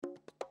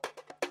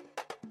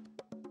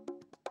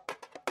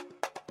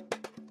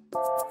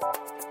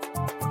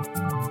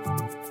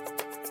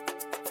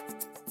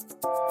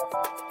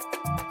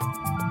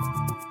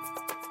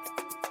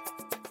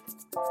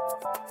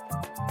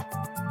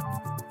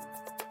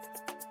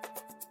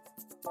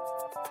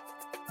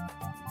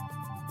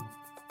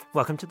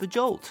Welcome to the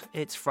Jolt.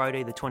 It's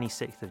Friday the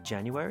 26th of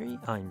January.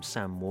 I'm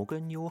Sam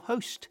Morgan, your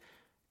host.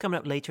 Coming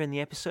up later in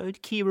the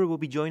episode, Kira will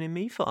be joining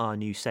me for our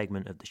new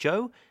segment of the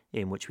show,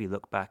 in which we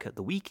look back at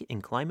the week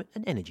in climate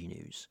and energy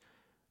news.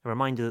 A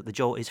reminder that the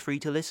Jolt is free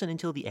to listen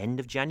until the end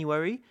of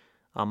January.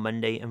 Our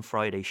Monday and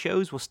Friday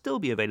shows will still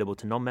be available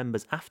to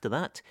non-members after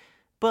that,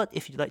 but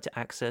if you'd like to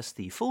access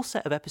the full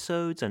set of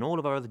episodes and all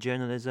of our other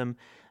journalism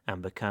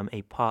and become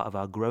a part of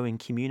our growing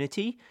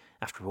community,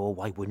 after all,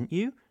 why wouldn't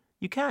you?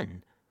 You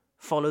can.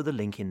 Follow the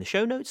link in the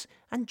show notes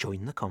and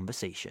join the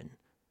conversation.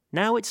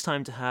 Now it's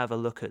time to have a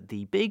look at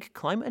the big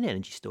climate and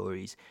energy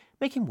stories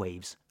making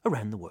waves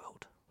around the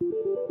world.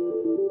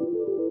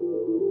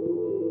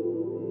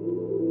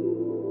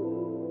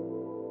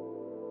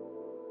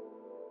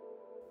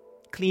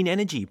 Clean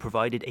energy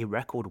provided a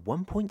record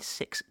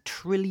 $1.6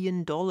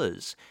 trillion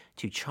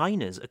to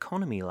China's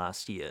economy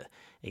last year,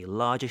 a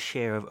larger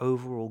share of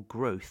overall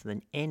growth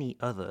than any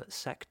other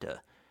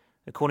sector.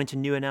 According to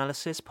new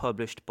analysis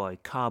published by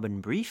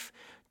Carbon Brief,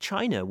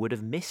 China would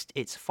have missed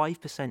its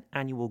 5%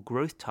 annual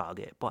growth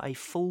target by a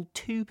full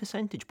 2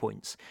 percentage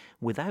points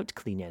without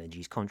clean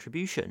energy's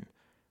contribution.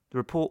 The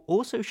report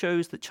also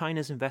shows that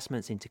China's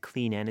investments into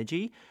clean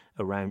energy,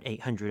 around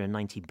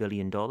 $890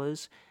 billion,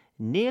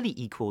 nearly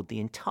equaled the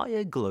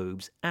entire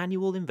globe's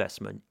annual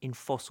investment in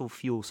fossil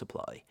fuel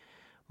supply.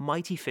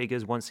 Mighty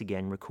figures once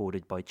again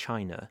recorded by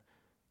China.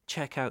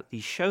 Check out the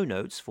show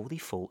notes for the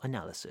full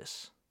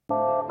analysis.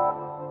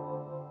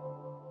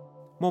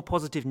 More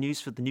positive news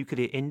for the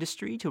nuclear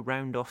industry to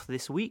round off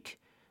this week.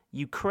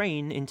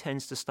 Ukraine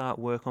intends to start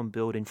work on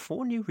building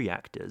 4 new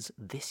reactors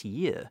this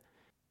year.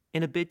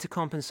 In a bid to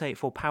compensate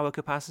for power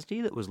capacity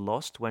that was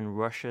lost when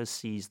Russia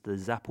seized the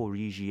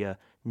Zaporizhzhia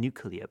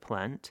nuclear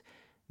plant,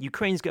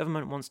 Ukraine's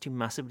government wants to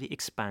massively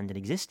expand an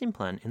existing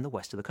plant in the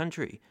west of the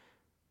country.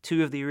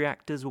 2 of the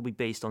reactors will be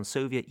based on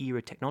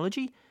Soviet-era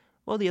technology,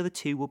 while the other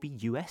 2 will be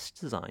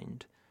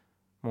US-designed.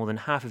 More than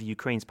half of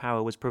Ukraine's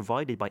power was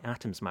provided by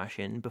atom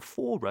smashing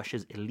before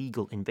Russia's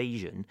illegal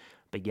invasion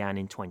began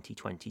in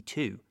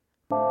 2022.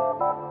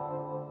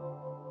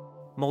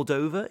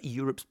 Moldova,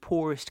 Europe's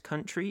poorest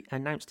country,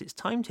 announced its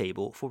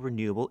timetable for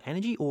renewable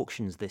energy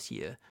auctions this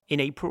year. In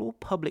April,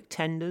 public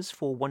tenders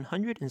for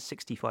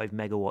 165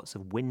 megawatts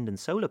of wind and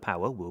solar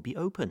power will be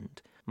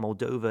opened.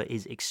 Moldova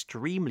is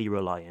extremely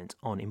reliant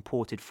on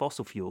imported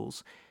fossil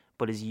fuels,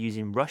 but is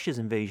using Russia's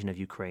invasion of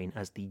Ukraine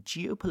as the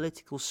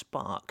geopolitical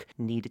spark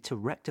needed to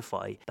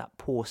rectify that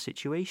poor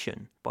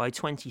situation. By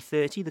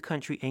 2030, the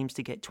country aims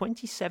to get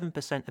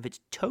 27% of its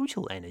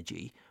total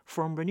energy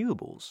from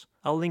renewables.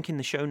 I'll link in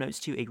the show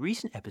notes to a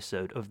recent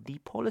episode of The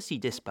Policy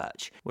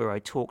Dispatch, where I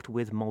talked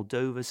with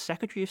Moldova's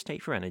Secretary of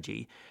State for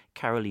Energy,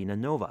 Karolina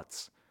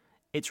Novac.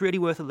 It's really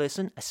worth a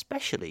listen,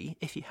 especially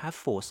if you have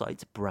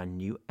Foresight's brand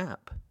new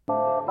app.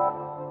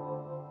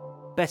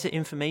 Better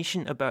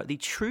information about the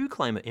true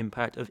climate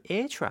impact of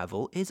air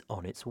travel is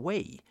on its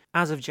way.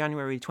 As of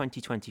January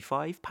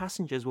 2025,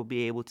 passengers will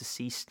be able to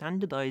see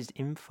standardized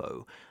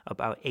info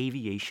about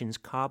aviation's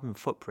carbon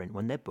footprint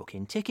when they're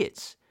booking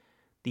tickets.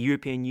 The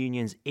European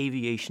Union's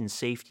Aviation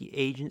Safety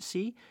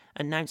Agency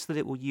announced that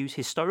it will use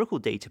historical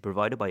data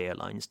provided by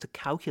airlines to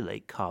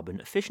calculate carbon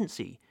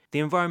efficiency. The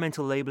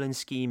environmental labelling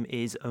scheme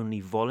is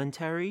only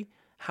voluntary.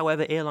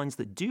 However, airlines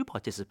that do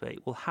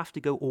participate will have to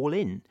go all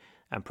in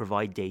and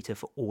provide data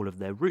for all of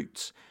their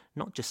routes,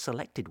 not just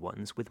selected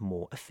ones with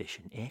more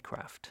efficient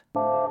aircraft.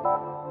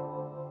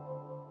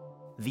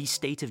 The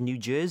state of New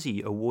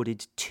Jersey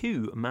awarded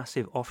 2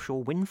 massive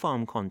offshore wind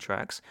farm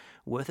contracts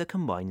worth a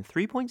combined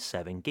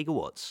 3.7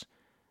 gigawatts.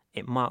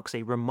 It marks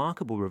a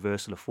remarkable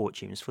reversal of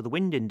fortunes for the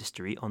wind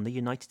industry on the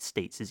United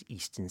States'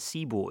 eastern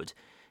seaboard,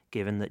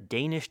 given that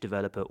Danish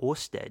developer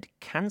Ørsted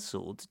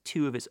cancelled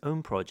 2 of its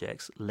own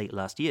projects late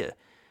last year,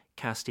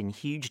 casting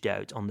huge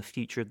doubt on the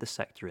future of the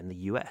sector in the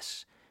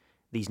US.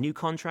 These new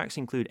contracts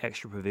include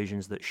extra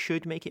provisions that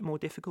should make it more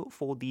difficult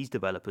for these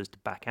developers to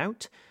back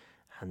out,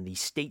 and the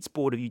state's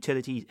Board of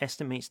Utilities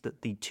estimates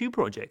that the 2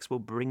 projects will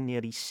bring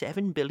nearly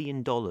 $7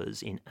 billion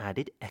in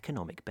added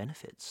economic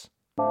benefits.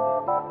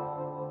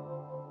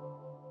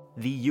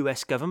 The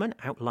US government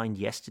outlined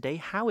yesterday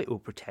how it will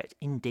protect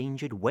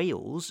endangered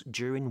whales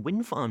during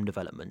wind farm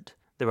development.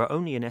 There are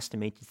only an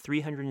estimated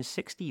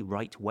 360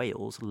 right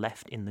whales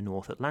left in the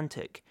North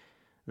Atlantic.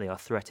 They are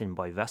threatened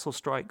by vessel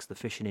strikes, the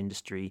fishing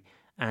industry,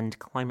 and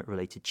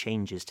climate-related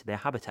changes to their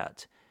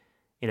habitat.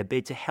 In a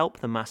bid to help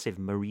the massive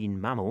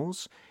marine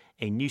mammals,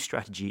 a new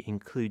strategy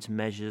includes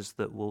measures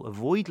that will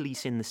avoid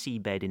leasing the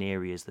seabed in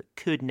areas that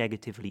could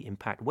negatively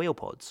impact whale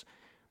pods.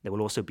 There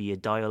will also be a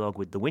dialogue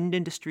with the wind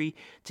industry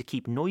to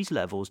keep noise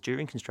levels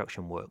during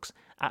construction works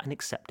at an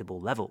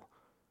acceptable level.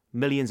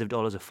 Millions of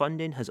dollars of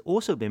funding has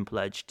also been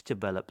pledged to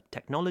develop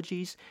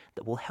technologies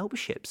that will help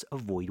ships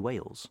avoid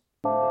whales.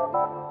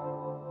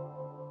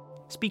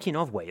 Speaking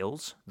of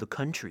Wales, the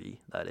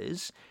country, that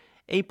is,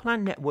 A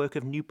planned network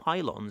of new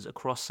pylons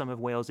across some of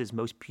Wales's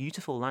most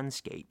beautiful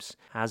landscapes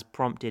has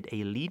prompted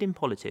a leading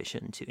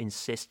politician to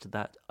insist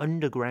that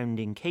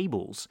undergrounding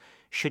cables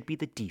should be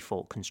the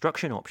default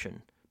construction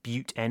option.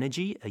 Butte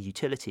Energy, a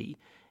utility,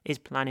 is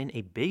planning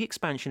a big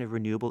expansion of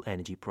renewable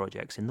energy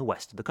projects in the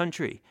west of the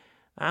country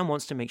and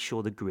wants to make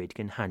sure the grid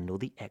can handle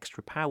the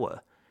extra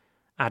power.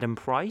 Adam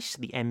Price,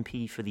 the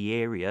MP for the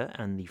area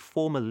and the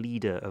former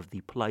leader of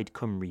the Plaid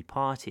Cymru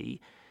party,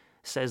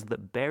 says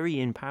that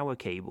burying power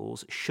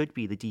cables should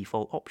be the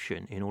default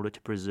option in order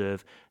to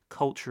preserve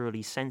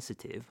culturally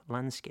sensitive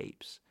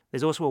landscapes.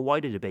 There's also a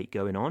wider debate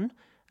going on,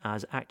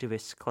 as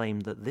activists claim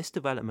that this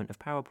development of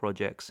power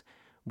projects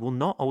will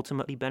not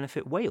ultimately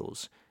benefit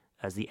Wales,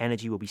 as the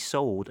energy will be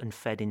sold and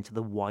fed into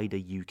the wider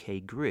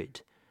UK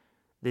grid.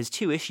 There's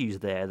two issues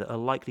there that are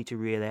likely to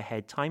rear their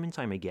head time and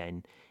time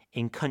again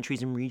in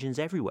countries and regions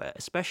everywhere,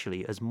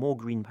 especially as more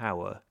green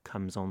power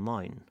comes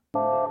online.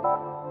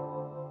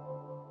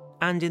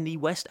 And in the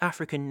West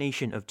African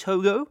nation of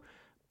Togo,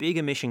 big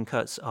emission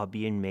cuts are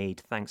being made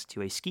thanks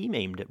to a scheme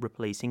aimed at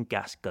replacing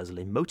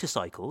gas-guzzling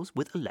motorcycles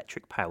with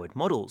electric-powered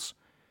models.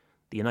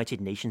 The United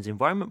Nations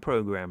Environment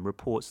Programme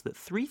reports that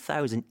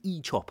 3,000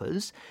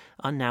 e-choppers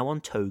are now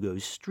on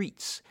Togo's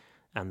streets,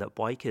 and that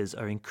bikers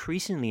are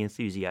increasingly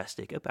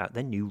enthusiastic about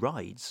their new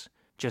rides.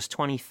 Just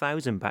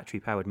 20,000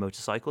 battery-powered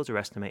motorcycles are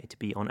estimated to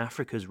be on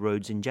Africa's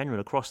roads in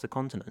general across the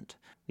continent.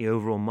 The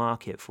overall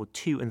market for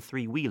 2- and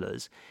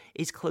 3-wheelers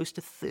is close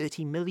to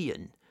 30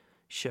 million,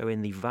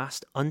 showing the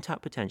vast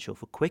untapped potential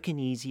for quick and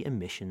easy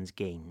emissions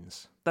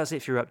gains. That's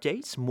it for your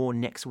updates. More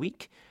next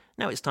week.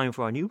 Now it's time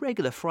for our new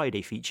regular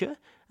Friday feature,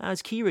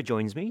 as Kira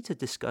joins me to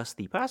discuss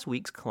the past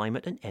week's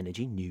climate and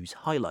energy news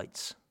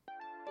highlights.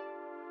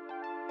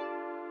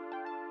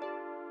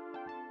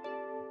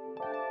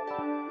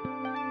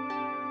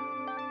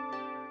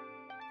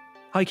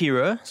 Hi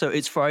Kira, so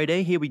it's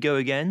Friday, here we go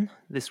again.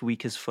 This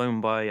week has flown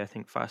by, I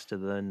think, faster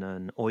than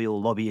an oil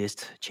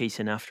lobbyist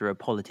chasing after a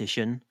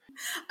politician.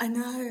 I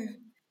know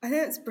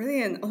it's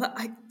brilliant.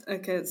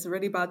 Okay, it's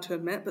really bad to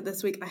admit, but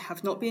this week I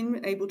have not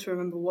been able to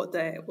remember what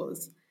day it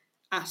was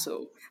at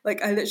all.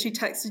 Like, I literally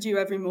texted you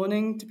every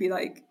morning to be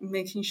like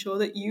making sure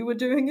that you were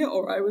doing it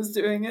or I was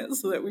doing it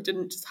so that we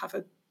didn't just have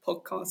a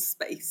podcast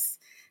space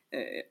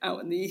out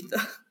in the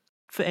ether.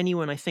 For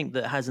anyone, I think,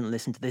 that hasn't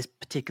listened to this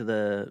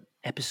particular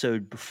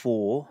episode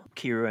before,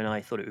 Kira and I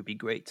thought it would be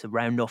great to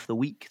round off the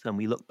week. Then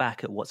we look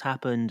back at what's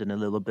happened and a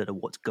little bit of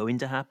what's going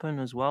to happen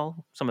as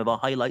well. Some of our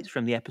highlights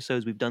from the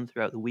episodes we've done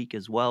throughout the week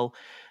as well,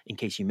 in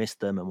case you missed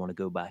them and want to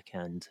go back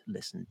and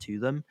listen to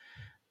them.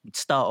 We'd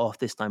start off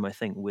this time, I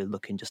think, with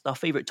looking just our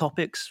favourite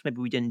topics.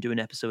 Maybe we didn't do an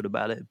episode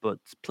about it, but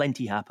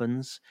plenty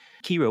happens.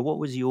 Kira, what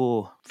was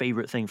your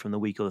favourite thing from the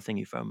week or the thing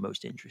you found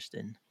most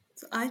interesting?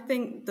 So I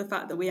think the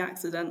fact that we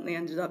accidentally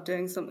ended up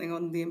doing something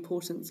on the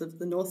importance of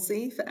the North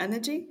Sea for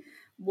energy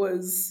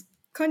was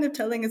kind of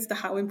telling as to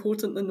how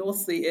important the North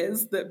Sea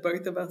is, that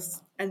both of us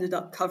ended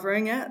up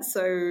covering it.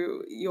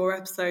 So your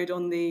episode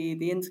on the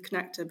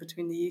interconnector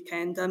between the UK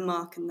and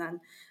Denmark, and then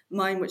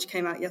mine, which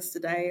came out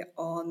yesterday,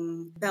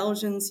 on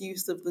Belgium's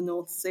use of the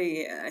North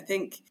Sea. I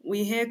think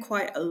we hear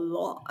quite a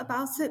lot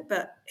about it,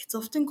 but it's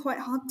often quite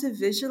hard to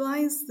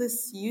visualize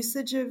this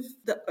usage of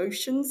the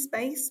ocean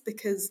space,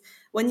 because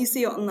when you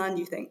see it on land,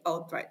 you think,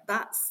 oh, right,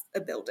 that's a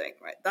building,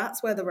 right?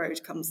 That's where the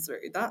road comes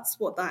through. That's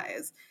what that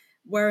is.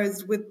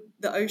 Whereas with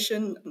the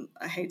ocean,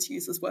 I hate to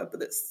use this word,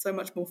 but it's so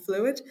much more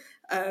fluid.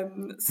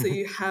 So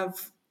you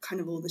have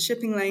kind of all the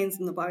shipping lanes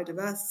and the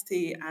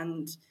biodiversity,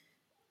 and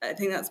I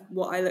think that's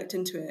what I looked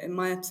into it in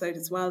my episode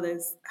as well,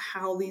 is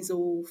how these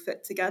all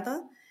fit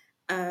together.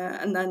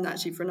 And then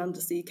actually for an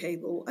undersea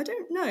cable, I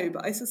don't know,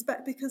 but I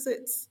suspect because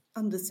it's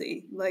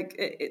undersea, like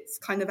it's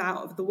kind of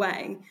out of the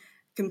way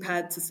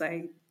compared to,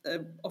 say,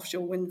 an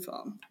offshore wind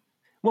farm.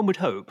 One would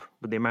hope,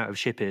 with the amount of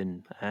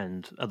shipping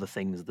and other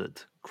things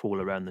that crawl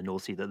around the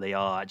North Sea, that they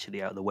are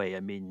actually out of the way. I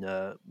mean,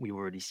 we've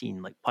already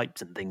seen like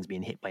pipes and things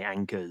being hit by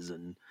anchors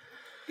and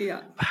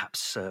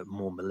perhaps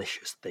more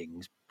malicious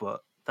things,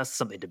 but that's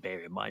something to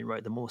bear in mind,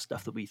 right? The more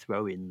stuff that we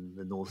throw in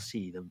the North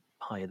Sea, the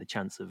higher the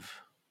chance of,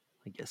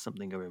 I guess,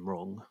 something going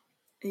wrong.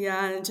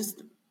 Yeah, and it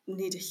just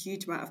need a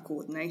huge amount of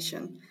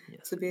coordination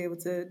to be able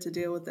to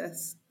deal with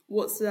this.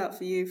 What stood out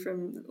for you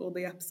from all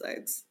the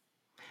episodes?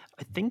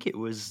 I think it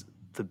was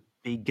the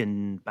big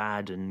and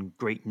bad and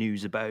great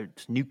news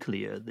about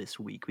nuclear this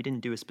week. We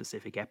didn't do a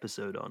specific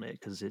episode on it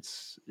because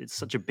it's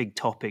such a big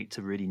topic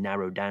to really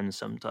narrow down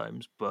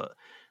sometimes, but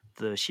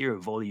the sheer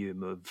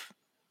volume of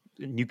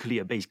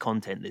nuclear-based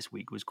content this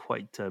week was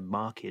quite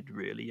marked,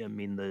 really. I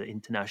mean, the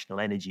International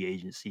Energy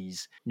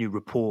Agency's new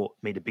report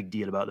made a big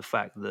deal about the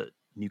fact that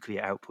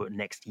nuclear output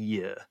next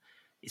year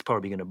is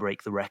probably going to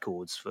break the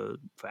records for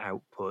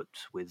output,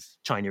 with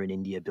China and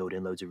India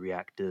building loads of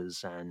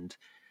reactors and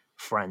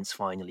France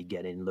finally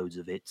getting loads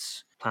of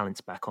its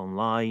plants back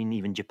online.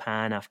 Even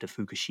Japan, after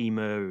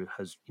Fukushima,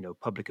 has,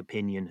 public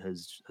opinion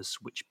has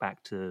switched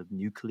back to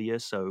nuclear.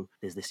 So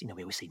there's this,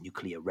 we always say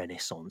nuclear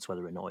renaissance.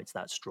 Whether or not it's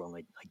that strong,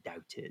 I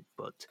doubt it.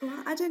 But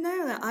Well, I don't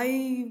know.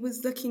 I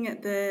was looking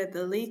at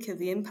the leak of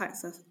the impact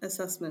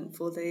assessment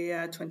for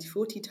the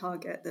 2040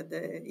 target that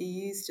the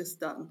EU's just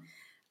done,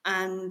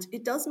 and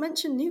it does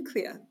mention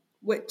nuclear,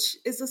 which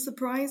is a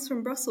surprise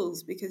from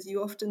Brussels because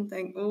you often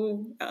think,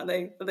 oh, are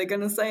they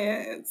going to say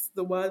it? It's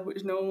the word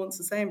which no one wants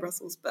to say in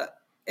Brussels, but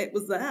it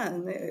was there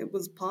and it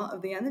was part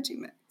of the energy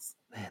mix.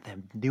 their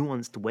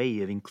nuanced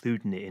way of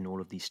including it in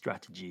all of these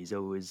strategies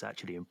always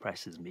actually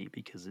impresses me,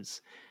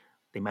 because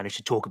they manage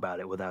to talk about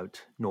it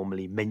without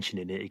normally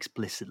mentioning it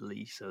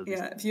explicitly. So this,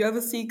 Yeah, if you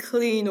ever see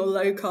clean or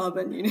low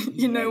carbon, you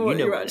yeah, know you what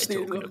know you're what they're actually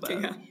talking looking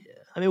about. at. Yeah.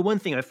 I mean, one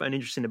thing I found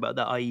interesting about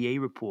that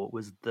IEA report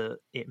was that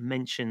it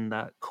mentioned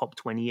that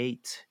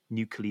COP28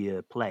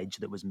 nuclear pledge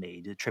that was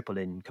made, a triple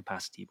in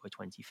capacity by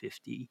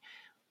 2050.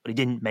 But he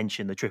didn't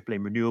mention the triple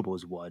in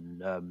renewables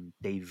one.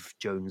 Dave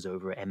Jones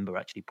over at Ember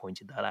actually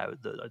pointed that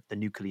out, that the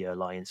Nuclear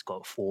Alliance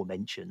got 4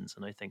 mentions,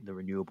 and I think the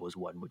renewables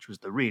one, which was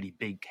the really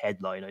big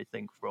headline, I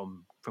think,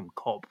 from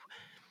COP,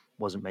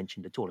 wasn't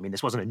mentioned at all. I mean,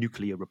 this wasn't a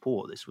nuclear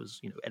report. This was,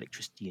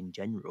 electricity in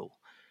general.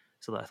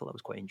 So I thought that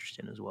was quite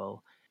interesting as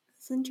well.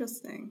 It's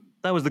interesting.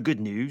 That was the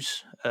good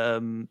news.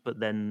 But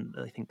then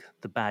I think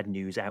the bad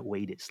news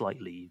outweighed it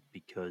slightly,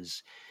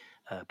 because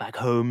back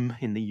home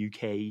in the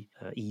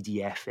UK,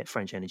 EDF, a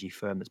French energy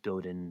firm that's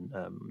building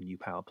a new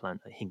power plant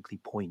at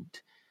Hinkley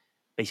Point,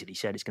 basically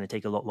said it's going to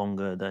take a lot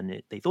longer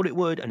than they thought it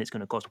would, and it's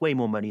going to cost way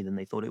more money than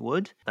they thought it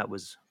would. That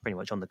was pretty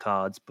much on the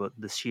cards, but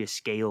the sheer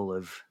scale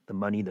of the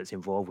money that's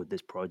involved with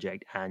this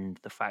project, and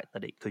the fact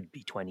that it could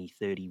be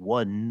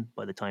 2031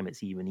 by the time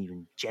it's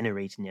even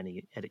generating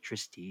any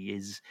electricity,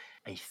 is,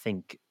 I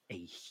think, a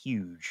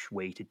huge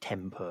way to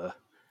temper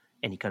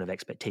any kind of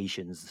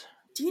expectations.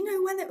 Do you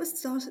know when it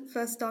was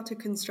first started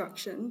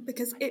construction?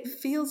 Because it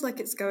feels like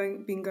it's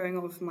been going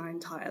on for my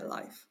entire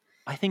life.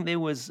 I think there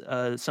was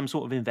some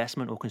sort of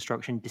investment or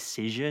construction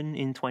decision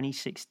in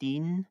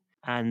 2016,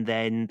 and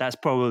then that's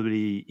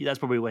probably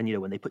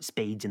when, when they put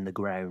spades in the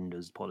ground,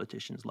 as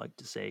politicians like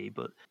to say.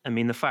 But I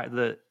mean, the fact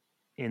that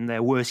in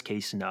their worst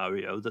case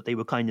scenario that they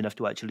were kind enough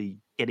to actually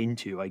get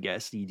into, I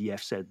guess the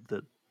EDF said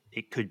that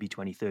it could be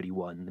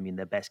 2031. I mean,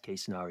 their best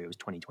case scenario is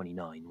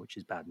 2029, which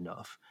is bad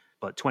enough.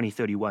 But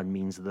 2031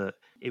 means that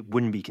it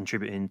wouldn't be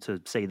contributing to,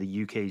 say,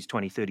 the UK's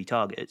 2030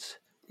 targets,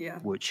 Yeah.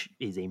 which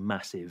is a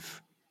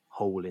massive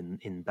hole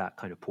in that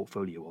kind of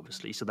portfolio,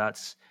 obviously. So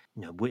that's,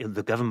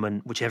 the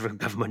government, whichever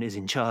government is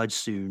in charge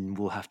soon,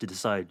 will have to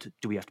decide,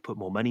 do we have to put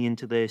more money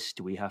into this?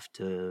 Do we have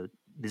to?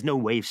 There's no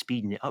way of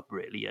speeding it up,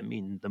 really. I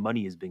mean, the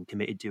money has been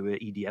committed to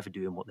it. EDF are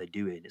doing what they're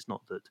doing. It's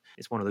not that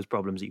it's one of those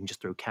problems that you can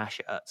just throw cash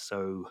at.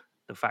 So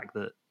the fact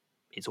that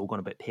it's all gone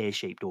a bit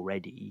pear-shaped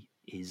already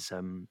is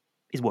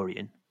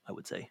worrying, I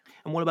would say.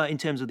 And what about in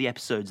terms of the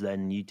episodes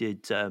then? You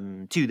did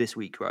 2 this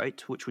week, right?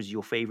 Which was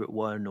your favourite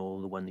one,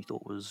 or the one you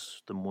thought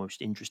was the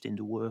most interesting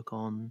to work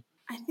on?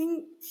 I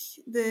think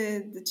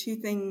the two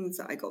things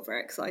that I got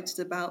very excited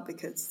about,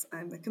 because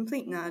I'm a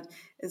complete nerd,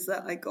 is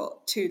that I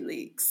got 2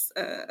 leaks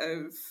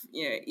of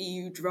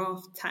EU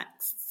draft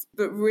texts,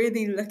 but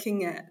really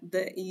looking at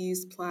the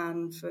EU's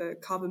plan for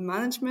carbon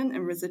management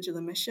and residual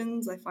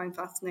emissions, I find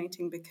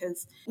fascinating,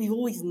 because we've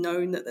always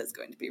known that there's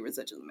going to be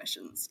residual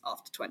emissions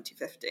after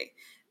 2050.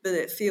 But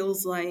it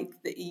feels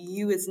like the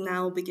EU is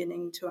now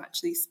beginning to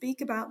actually speak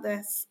about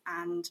this,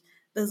 and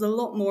there's a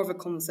lot more of a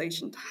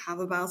conversation to have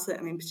about it.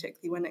 I mean,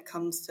 particularly when it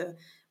comes to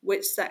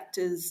which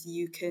sectors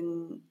you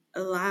can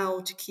allow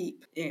to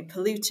keep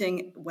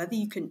polluting, whether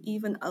you can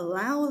even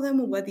allow them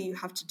or whether you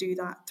have to do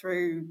that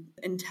through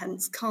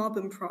intense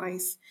carbon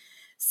price.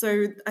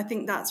 So I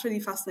think that's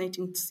really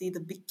fascinating to see the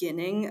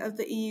beginning of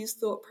the EU's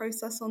thought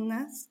process on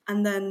this.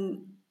 And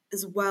then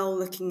as well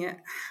looking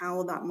at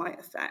how that might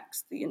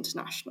affect the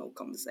international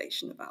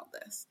conversation about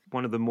this.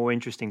 One of the more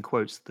interesting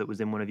quotes that was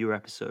in one of your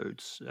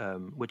episodes,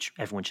 which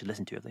everyone should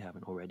listen to if they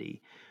haven't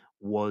already,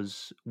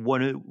 was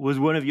one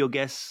of your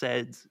guests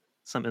said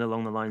something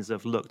along the lines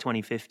of, "Look,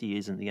 2050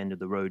 isn't the end of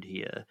the road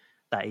here.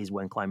 That is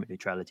when climate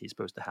neutrality is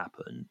supposed to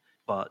happen,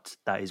 but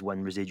that is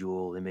when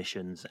residual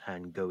emissions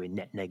and going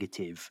net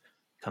negative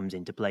comes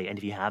into play. And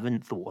if you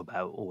haven't thought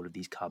about all of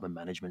these carbon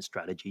management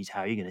strategies,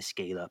 how are you going to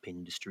scale up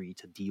industry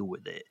to deal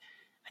with it?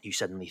 And you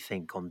suddenly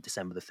think on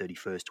December the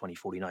 31st,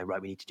 2049,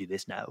 right, we need to do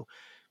this now.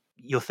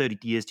 You're 30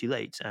 years too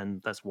late,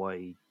 and that's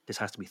why this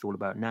has to be thought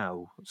about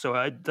now." So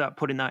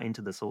putting that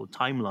into the sort of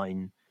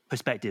timeline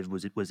perspective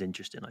was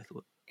interesting, I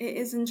thought. It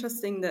is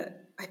interesting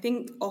that I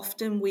think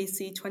often we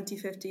see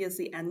 2050 as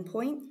the end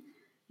point,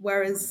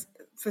 whereas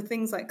for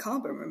things like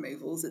carbon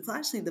removals, it's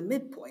actually the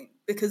midpoint,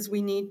 because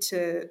we need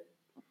to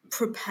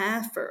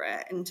prepare for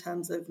it in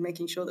terms of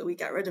making sure that we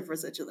get rid of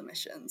residual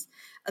emissions,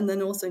 and then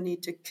also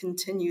need to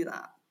continue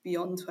that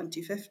beyond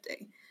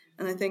 2050.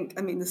 And I think,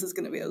 I mean, this is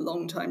going to be a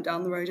long time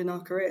down the road in our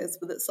careers,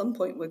 but at some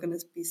point we're going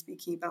to be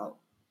speaking about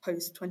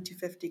post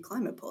 2050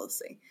 climate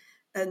policy.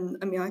 And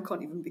I mean, I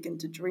can't even begin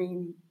to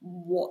dream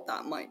what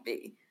that might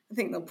be. I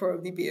think there'll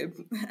probably be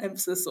an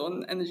emphasis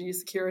on energy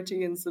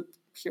security and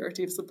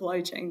security of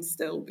supply chains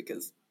still,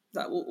 because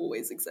that will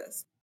always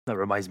exist. That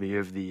reminds me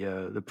of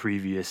the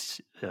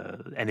previous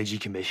energy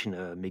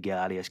commissioner, Miguel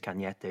Arias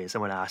Cañete.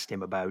 Someone asked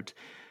him about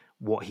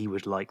what he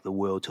would like the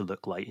world to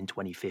look like in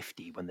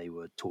 2050 when they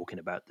were talking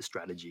about the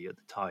strategy at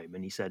the time.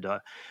 And he said, I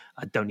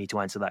don't need to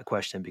answer that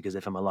question, because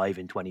if I'm alive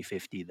in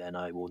 2050, then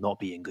I will not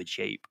be in good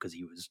shape, because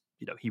he was,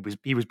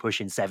 he was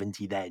pushing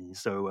 70 then.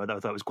 So I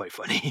thought that was quite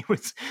funny. It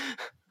was,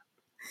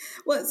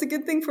 Well, it's a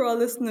good thing for our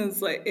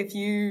listeners. Like, if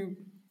you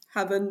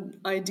have an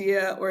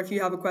idea or if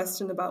you have a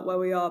question about where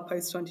we are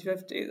post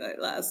 2050, like,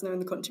 let us know in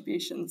the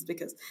contributions,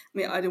 because I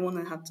mean, I don't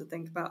want to have to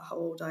think about how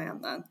old I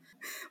am then.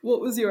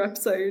 What was your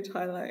episode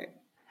highlight?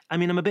 I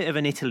mean, I'm a bit of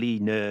an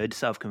Italy nerd,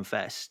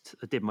 self-confessed.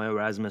 I did my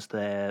Erasmus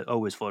there,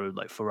 always followed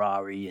like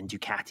Ferrari and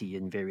Ducati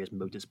and various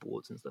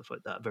motorsports and stuff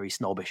like that. Very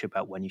snobbish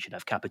about when you should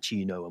have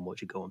cappuccino and what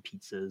should go on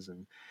pizzas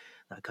and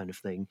that kind of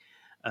thing.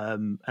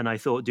 And I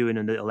thought doing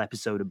a little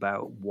episode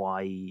about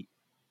why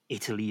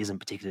Italy isn't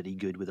particularly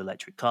good with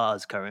electric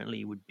cars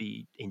currently would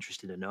be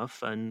interesting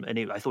enough.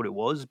 I thought it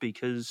was,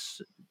 because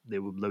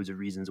there were loads of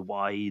reasons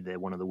why they're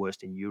one of the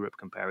worst in Europe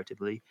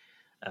comparatively.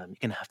 You're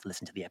going to have to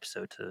listen to the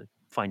episode to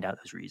find out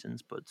those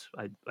reasons, but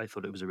I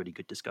thought it was a really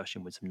good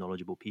discussion with some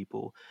knowledgeable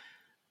people.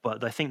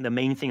 But I think the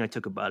main thing I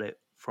took about it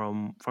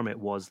from it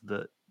was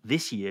that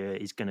this year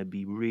is going to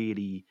be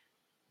really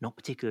not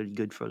particularly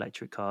good for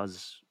electric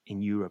cars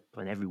in Europe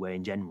and everywhere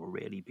in general,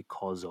 really,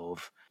 because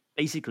of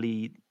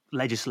basically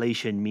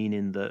legislation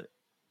meaning that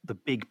the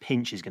big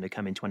pinch is going to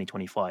come in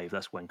 2025.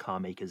 That's when car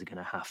makers are going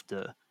to have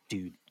to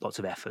do lots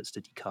of efforts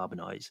to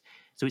decarbonize.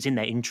 So it's in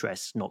their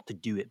interests not to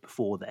do it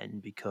before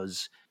then,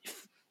 because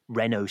if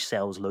Renault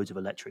sells loads of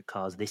electric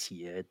cars this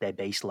year, their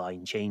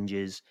baseline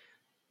changes,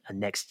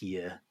 and next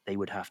year they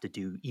would have to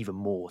do even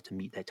more to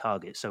meet their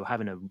targets. So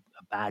having a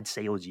bad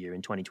sales year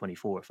in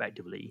 2024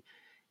 effectively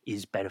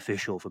is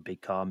beneficial for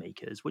big car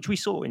makers, which we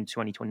saw in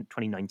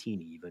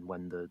 2019, even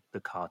when the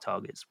car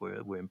targets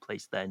were in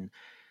place then.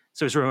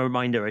 So it's a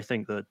reminder, I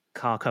think, that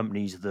car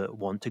companies that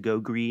want to go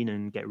green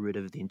and get rid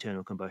of the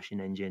internal combustion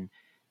engine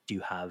do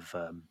have,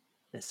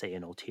 let's say,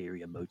 an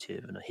ulterior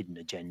motive and a hidden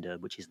agenda,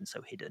 which isn't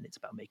so hidden. It's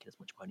about making as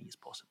much money as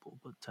possible.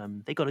 But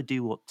they got to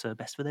do what's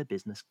best for their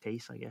business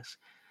case, I guess.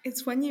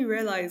 It's when you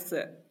realize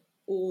that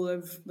all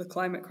of the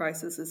climate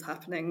crisis is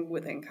happening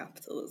within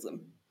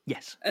capitalism.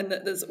 Yes. And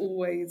that there's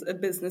always a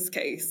business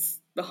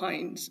case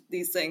behind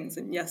these things.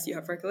 And yes, you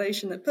have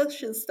regulation that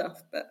pushes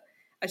stuff, but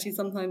actually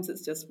sometimes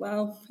it's just,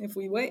 well, if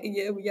we wait a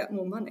year, we get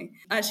more money.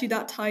 Actually,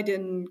 that tied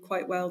in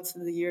quite well to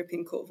the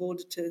European Court of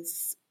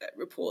Auditors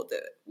report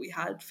that we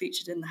had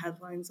featured in the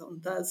headlines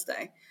on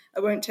Thursday. I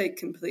won't take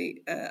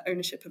complete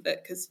ownership of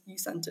it because you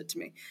sent it to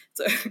me.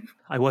 So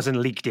I wasn't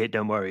leaked it,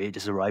 don't worry. It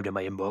just arrived in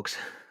my inbox.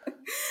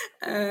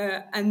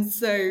 And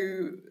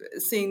so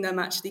seeing them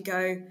actually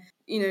go,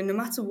 no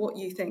matter what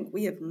you think,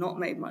 we have not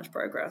made much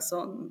progress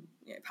on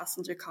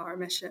passenger car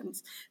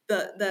emissions.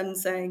 But then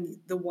saying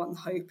the one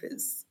hope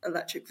is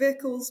electric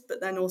vehicles, but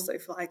then also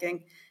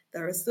flagging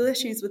there are still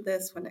issues with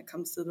this when it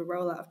comes to the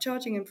rollout of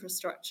charging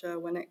infrastructure,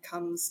 when it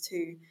comes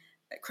to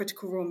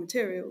critical raw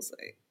materials.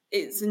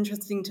 It's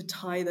interesting to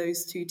tie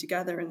those two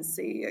together and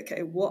see,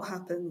 okay, what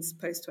happens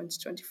post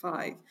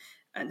 2025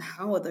 and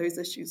how are those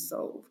issues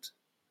solved?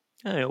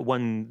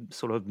 One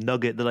sort of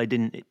nugget that I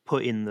didn't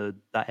put in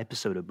that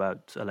episode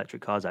about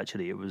electric cars,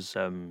 actually, it was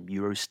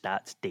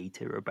Eurostat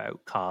data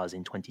about cars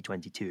in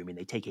 2022. I mean,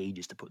 they take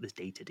ages to put this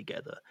data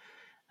together.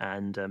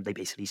 And they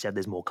basically said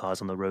there's more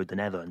cars on the road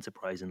than ever,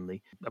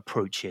 unsurprisingly,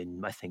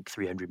 approaching, I think,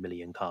 300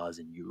 million cars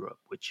in Europe,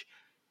 which,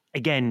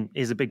 again,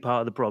 is a big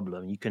part of the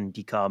problem. You can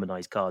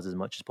decarbonize cars as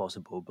much as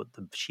possible, but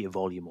the sheer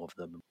volume of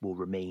them will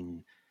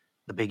remain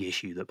the big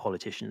issue that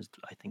politicians,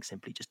 I think,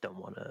 simply just don't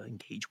want to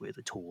engage with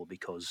at all,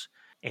 because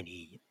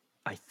any,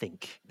 I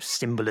think,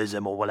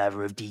 symbolism or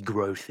whatever of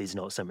degrowth is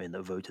not something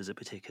that voters are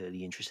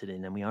particularly interested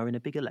in. And we are in a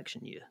big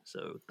election year,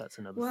 so that's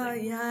another Well,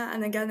 thing. yeah,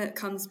 and again, it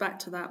comes back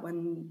to that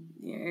when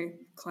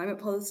climate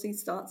policy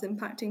starts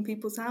impacting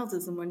people's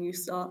houses, and when you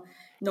start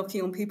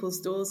knocking on people's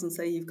doors and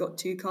say you've got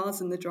two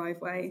cars in the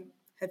driveway,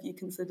 have you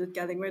considered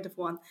getting rid of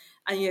one?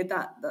 And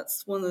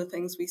that's one of the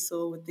things we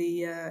saw with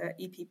the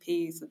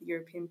EPPs, the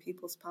European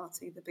People's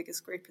Party, the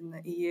biggest group in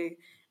the EU.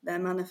 Their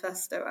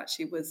manifesto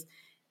actually was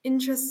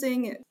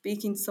interesting.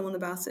 Speaking to someone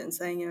about it and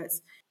saying,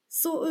 it's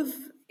sort of,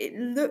 it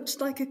looked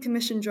like a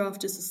commission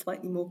draft, just a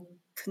slightly more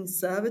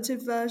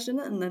conservative version,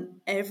 and then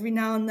every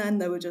now and then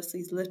there were just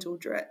these little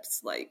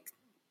drips like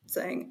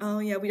saying, oh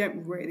yeah, we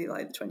don't really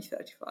like the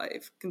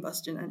 2035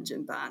 combustion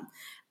engine ban,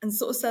 and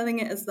sort of selling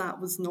it as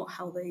that was not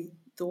how they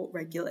thought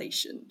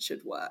regulation should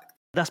work.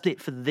 That's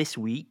it for this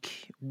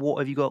week. What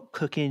have you got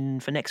cooking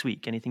for next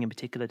week? Anything in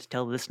particular to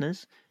tell the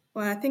listeners?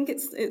 Well, I think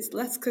it's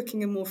less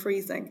cooking and more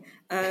freezing.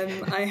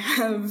 I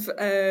have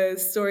a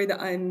story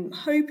that I'm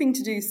hoping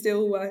to do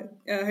still,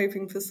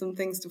 hoping for some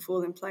things to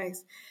fall in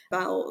place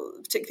about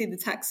particularly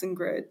the Texan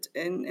grid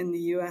in the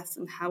US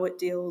and how it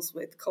deals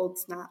with cold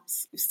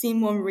snaps. We've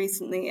seen one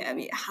recently. I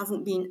mean, it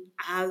hasn't been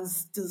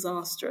as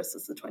disastrous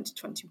as the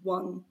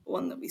 2021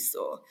 one that we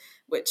saw,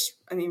 which,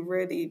 I mean,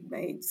 really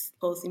made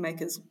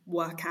policymakers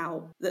work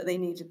out that they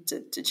needed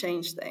to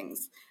change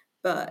things.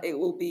 But it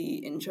will be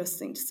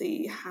interesting to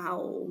see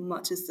how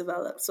much is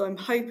developed. So I'm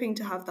hoping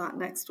to have that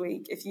next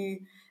week. If you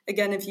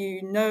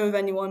know of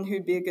anyone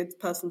who'd be a good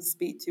person to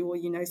speak to, or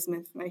you know some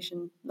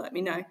information, let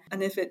me know.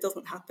 And if it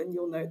doesn't happen,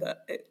 you'll know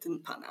that it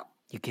didn't pan out.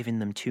 You're giving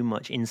them too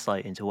much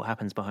insight into what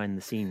happens behind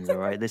the scenes, all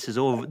right? This is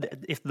all,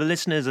 if the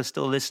listeners are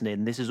still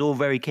listening, this is all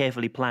very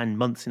carefully planned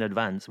months in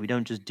advance. We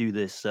don't just do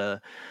this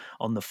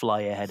on the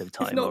fly ahead of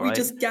time, If not, all we right?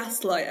 just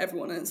gaslight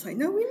everyone and say,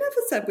 no, we never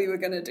said we were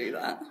going to do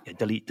that. Yeah,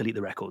 delete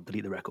the record.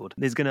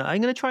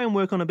 I'm gonna try and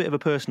work on a bit of a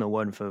personal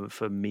one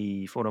for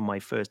me for one of my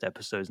first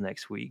episodes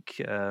next week.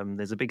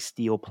 There's a big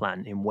steel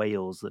plant in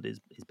Wales that is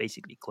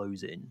basically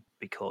closing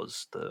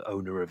because the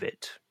owner of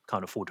it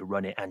can't afford to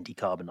run it and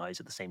decarbonize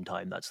at the same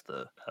time. That's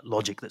the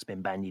logic that's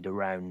been bandied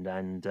around,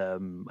 and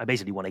I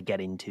basically want to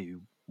get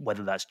into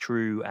whether that's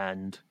true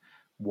and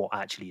what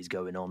actually is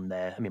going on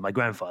there. I mean, my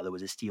grandfather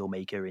was a steel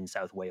maker in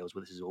South Wales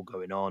where this is all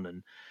going on,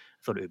 and I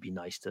thought it would be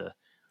nice to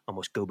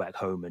almost go back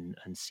home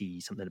and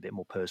see something a bit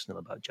more personal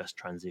about just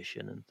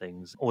transition and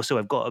things. Also,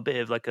 I've got a bit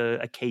of like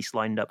a case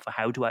lined up for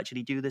how to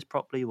actually do this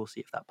properly. We'll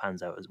see if that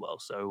pans out as well.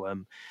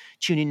 So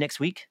tune in next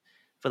week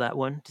for that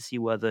one to see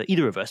whether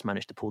either of us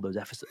managed to pull those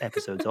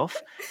episodes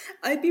off.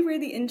 I'd be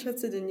really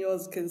interested in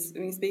yours because, I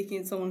mean, speaking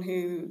as someone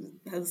who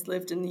has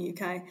lived in the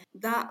UK,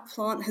 that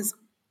plant has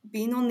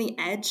been on the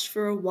edge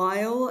for a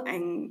while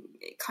and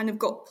it kind of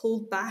got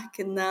pulled back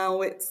and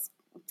now it's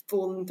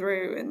fallen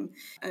through, and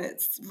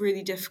it's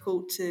really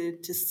difficult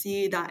to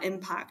see that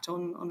impact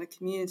on a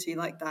community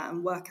like that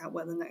and work out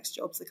where the next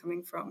jobs are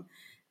coming from.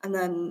 And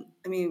then,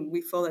 I mean,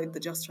 we followed the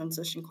just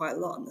transition quite a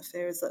lot, and the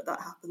fear is that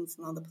happens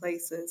in other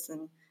places,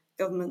 and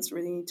governments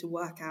really need to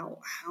work out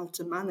how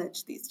to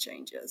manage these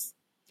changes.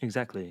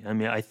 Exactly. I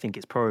mean, I think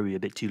it's probably a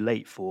bit too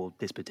late for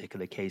this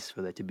particular case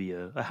for there to be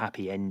a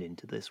happy ending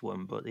to this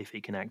one. But if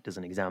it can act as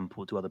an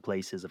example to other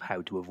places of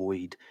how to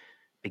avoid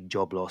big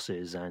job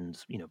losses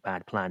and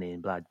bad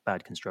planning,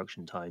 bad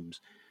construction times,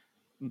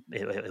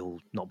 it'll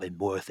not been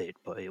worth it,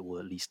 but it will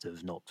at least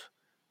have not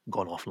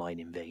gone offline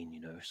in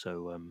vain.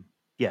 So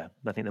yeah,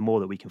 I think the more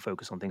that we can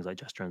focus on things like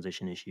just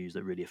transition issues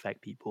that really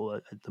affect people,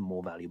 the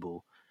more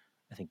valuable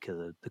I think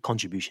the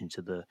contribution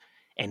to the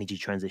energy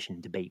transition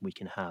debate we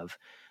can have.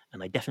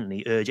 And I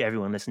definitely urge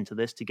everyone listening to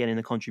this to get in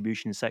the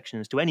contribution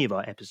sections to any of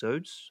our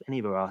episodes, any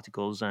of our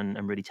articles, and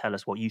really tell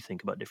us what you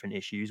think about different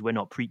issues. We're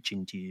not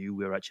preaching to you,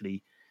 we're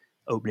actually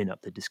opening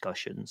up the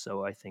discussion.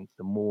 So I think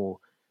the more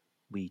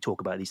we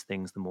talk about these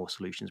things, the more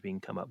solutions we can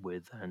come up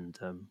with, and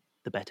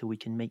the better we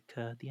can make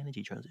the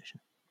energy transition.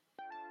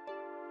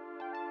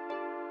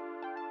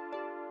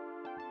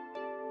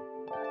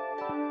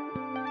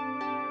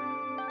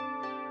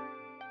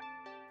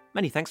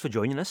 Many thanks for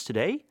joining us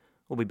today.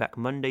 We'll be back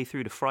Monday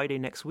through to Friday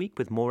next week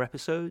with more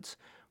episodes,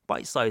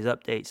 bite-sized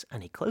updates,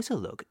 and a closer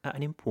look at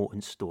an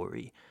important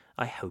story.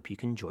 I hope you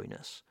can join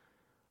us.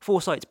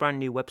 Foresight's brand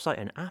new website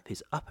and app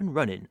is up and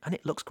running, and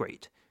it looks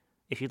great.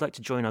 If you'd like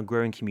to join our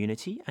growing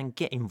community and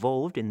get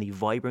involved in the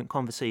vibrant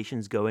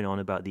conversations going on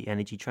about the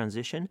energy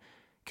transition,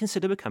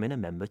 consider becoming a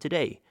member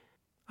today.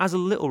 As a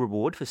little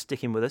reward for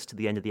sticking with us to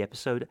the end of the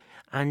episode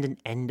and an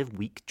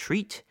end-of-week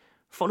treat,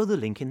 follow the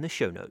link in the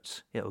show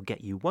notes. It'll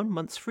get you 1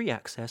 month's free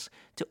access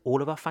to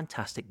all of our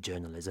fantastic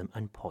journalism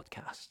and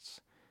podcasts.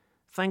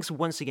 Thanks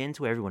once again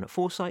to everyone at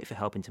Foresight for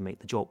helping to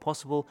make the Jolt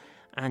possible,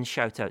 and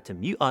shout out to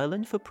Mute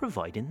Island for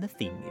providing the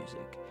theme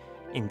music.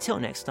 Until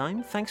next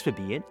time, thanks for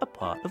being a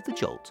part of the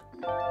Jolt.